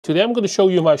Today I'm going to show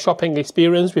you my shopping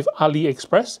experience with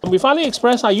AliExpress. With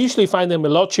AliExpress, I usually find them a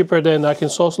lot cheaper than I can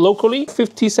source locally.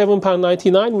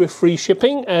 £57.99 with free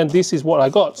shipping, and this is what I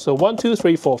got. So 1, 2,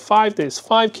 3, 4, 5. There's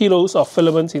 5 kilos of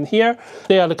filaments in here.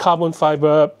 They are the carbon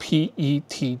fiber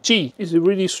PETG. It's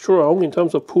really strong in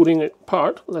terms of pulling it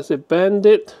apart. Let's bend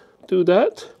it, do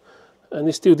that, and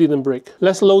it still didn't break.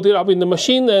 Let's load it up in the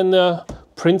machine and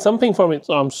print something from it.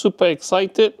 So I'm super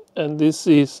excited, and this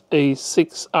is a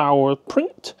 6-hour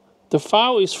print. The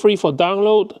file is free for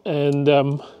download, and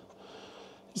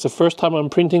it's the first time I'm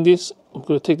printing this. I'm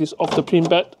going to take this off the print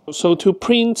bed. So to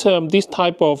print this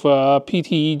type of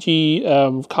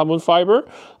PETG carbon fiber,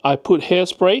 I put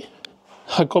hairspray.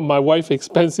 I got my wife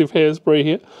expensive hairspray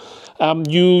here.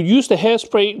 You use the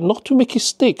hairspray not to make it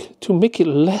stick, to make it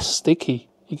less sticky.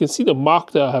 You can see the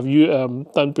mark that I have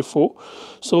done before.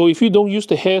 So if you don't use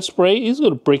the hairspray, it's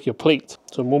going to break your plate.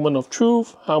 So moment of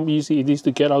truth, how easy it is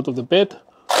to get out of the bed.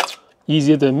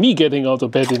 Easier than me getting out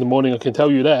of bed in the morning, I can tell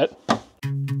you that.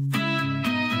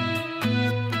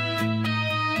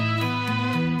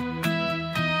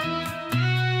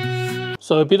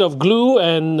 So a bit of glue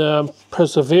and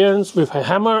perseverance with a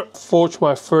hammer forged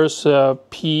my first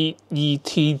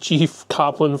PETG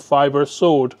carbon fiber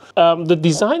sword. The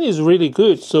design is really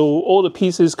good, so all the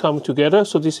pieces come together.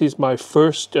 So this is my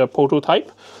first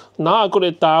prototype. Now I got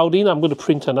it dialed in. I'm going to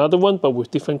print another one, but with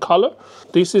different color.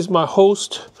 This is my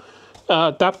host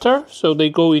adapter, so they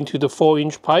go into the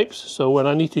 4-inch pipes. So when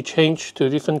I need to change to a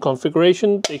different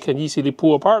configuration, they can easily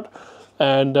pull apart,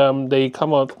 and they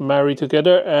come out married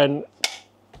together and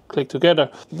click together.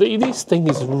 This thing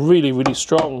is really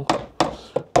strong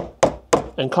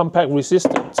and compact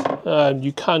resistant.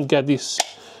 You can't get this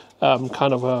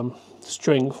kind of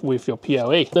strength with your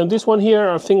PLA. Then this one here,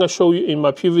 I think I showed you in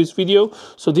my previous video.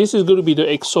 So this is going to be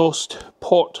the exhaust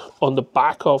port on the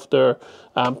back of the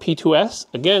P2S.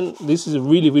 Again, this is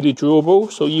really durable,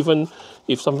 so even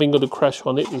if something going to crash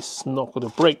on it, it's not going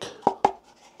to break.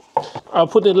 I'll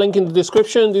put the link in the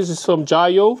description. This is from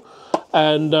JAYO.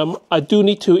 And I do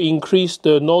need to increase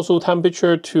the nozzle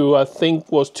temperature to, I think,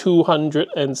 was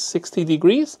 260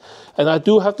 degrees. And I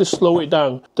do have to slow it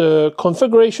down. The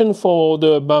configuration for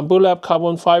the Bambu Lab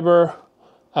carbon fiber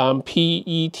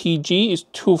PETG is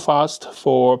too fast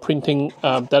for printing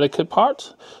delicate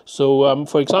parts. So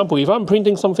for example, if I'm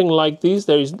printing something like this,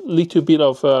 there is a little bit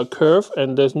of curve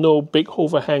and there's no big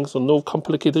overhangs or no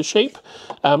complicated shape.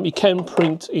 It can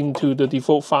print into the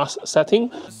default fast setting.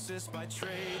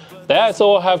 That's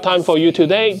all I have time for you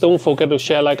today. Don't forget to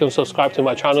share, like, and subscribe to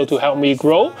my channel to help me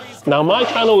grow. Now, my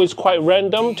channel is quite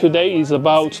random. Today is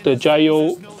about the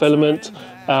JAYO filament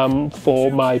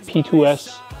for my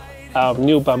P2S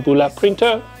new Bambu Lab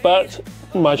printer. But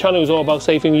my channel is all about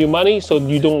saving you money, so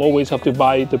you don't always have to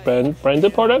buy the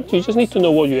branded product. You just need to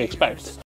know what you expect.